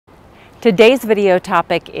Today's video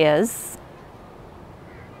topic is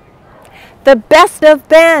the best of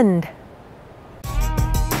Bend.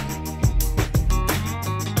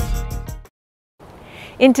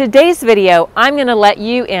 In today's video, I'm going to let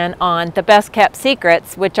you in on the best kept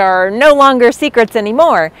secrets, which are no longer secrets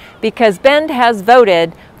anymore because Bend has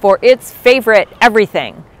voted for its favorite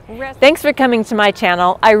everything. Thanks for coming to my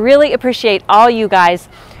channel. I really appreciate all you guys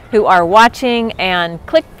who are watching, and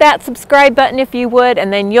click that subscribe button if you would,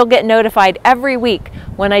 and then you'll get notified every week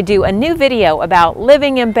when I do a new video about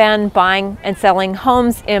living in Bend, buying and selling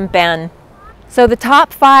homes in Bend. So the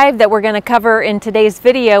top 5 that we're going to cover in today's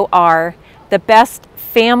video are the best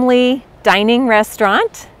family dining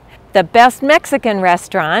restaurant, the best Mexican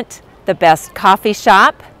restaurant, the best coffee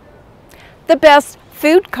shop, the best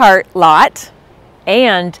food cart lot,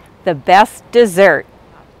 and the best dessert.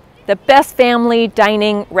 The best family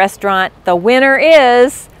dining restaurant, the winner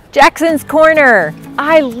is Jackson's Corner.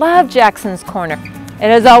 I love Jackson's Corner. It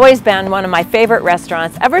has always been one of my favorite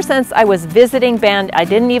restaurants. Ever since I was visiting Bend, I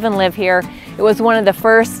didn't even live here. It was one of the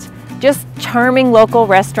first just charming local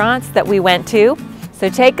restaurants that we went to. So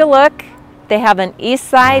take a look. They have an east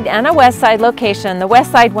side and a west side location. The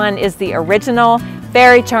west side one is the original,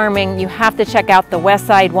 very charming. You have to check out the west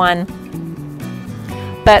side one.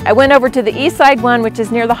 But I went over to the east side one, which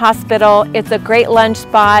is near the hospital. It's a great lunch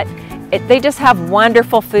spot. They just have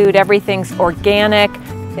wonderful food. Everything's organic.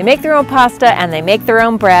 They make their own pasta and they make their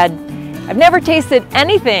own bread. I've never tasted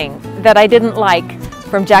anything that I didn't like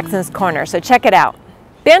from Jackson's Corner, so check it out.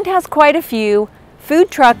 Bend has quite a few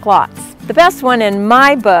food truck lots. The best one in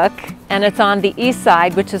my book, and it's on the east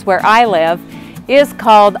side, which is where I live, is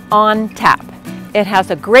called On Tap. It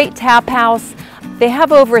has a great tap house. They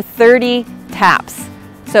have over 30 taps.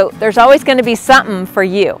 So there's always going to be something for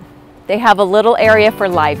you. They have a little area for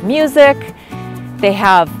live music. They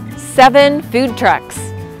have 7 food trucks.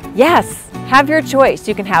 Yes, have your choice.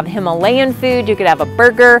 You can have Himalayan food, you could have a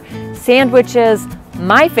burger, sandwiches.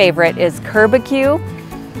 My favorite is Barbecue.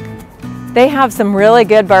 They have some really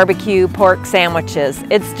good barbecue pork sandwiches.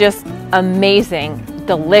 It's just amazing,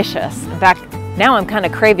 delicious. In fact, now I'm kind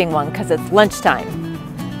of craving one because it's lunchtime.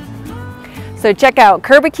 So check out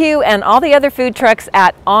Barbecue and all the other food trucks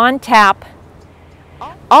at On Tap.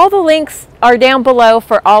 All the links are down below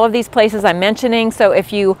for all of these places I'm mentioning. So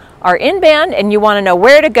if you are in Bend and you want to know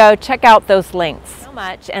where to go, check out those links. So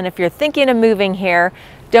much. And if you're thinking of moving here,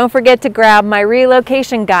 don't forget to grab my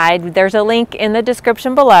relocation guide. There's a link in the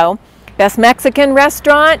description below. Best Mexican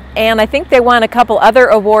restaurant, and I think they won a couple other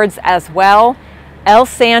awards as well. El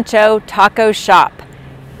Sancho Taco Shop.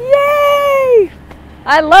 Yay!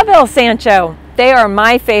 I love El Sancho. They are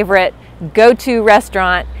my favorite go-to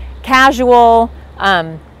restaurant. Casual,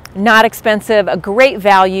 not expensive, a great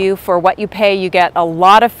value for what you pay. You get a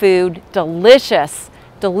lot of food, delicious,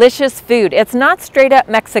 delicious food. It's not straight up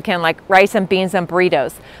Mexican like rice and beans and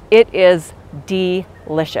burritos. It is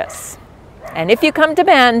delicious. And if you come to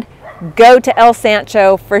Bend, go to El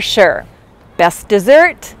Sancho for sure. Best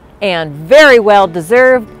dessert, and very well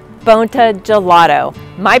deserved, Bonta Gelato.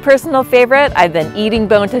 My personal favorite. I've been eating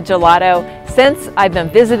Bonta Gelato since I've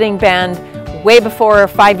been visiting Bend, way before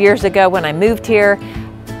 5 years ago when I moved here.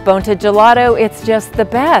 Bonta Gelato, it's just the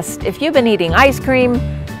best. If you've been eating ice cream,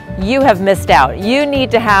 you have missed out. You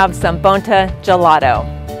need to have some Bonta Gelato.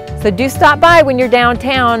 So do stop by when you're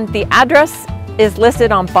downtown. The address is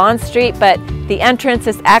listed on Bond Street, but the entrance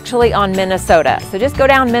is actually on Minnesota. So just go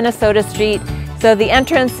down Minnesota Street. So the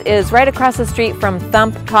entrance is right across the street from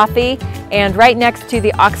Thump Coffee and right next to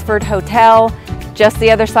the Oxford Hotel, just the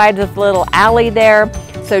other side of the little alley there.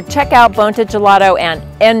 So check out Bonta Gelato and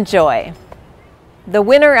enjoy. The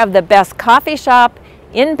winner of the best coffee shop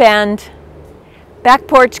in Bend, Back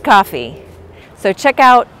Porch Coffee. So check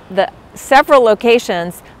out the several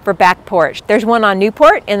locations for Back Porch. There's one on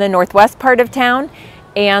Newport in the northwest part of town,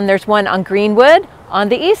 and there's one on Greenwood on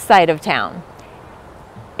the east side of town.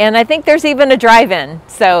 And I think there's even a drive-in.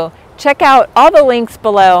 So check out all the links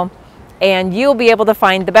below and you'll be able to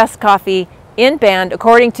find the best coffee in Bend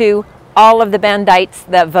according to all of the Bendites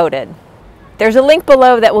that voted. There's a link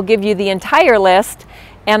below that will give you the entire list,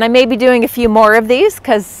 and I may be doing a few more of these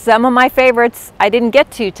because some of my favorites I didn't get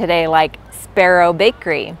to today, like Sparrow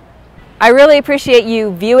Bakery. I really appreciate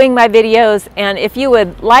you viewing my videos, and if you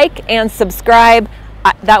would like and subscribe,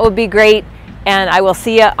 that would be great, and I will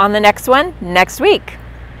see you on the next one next week.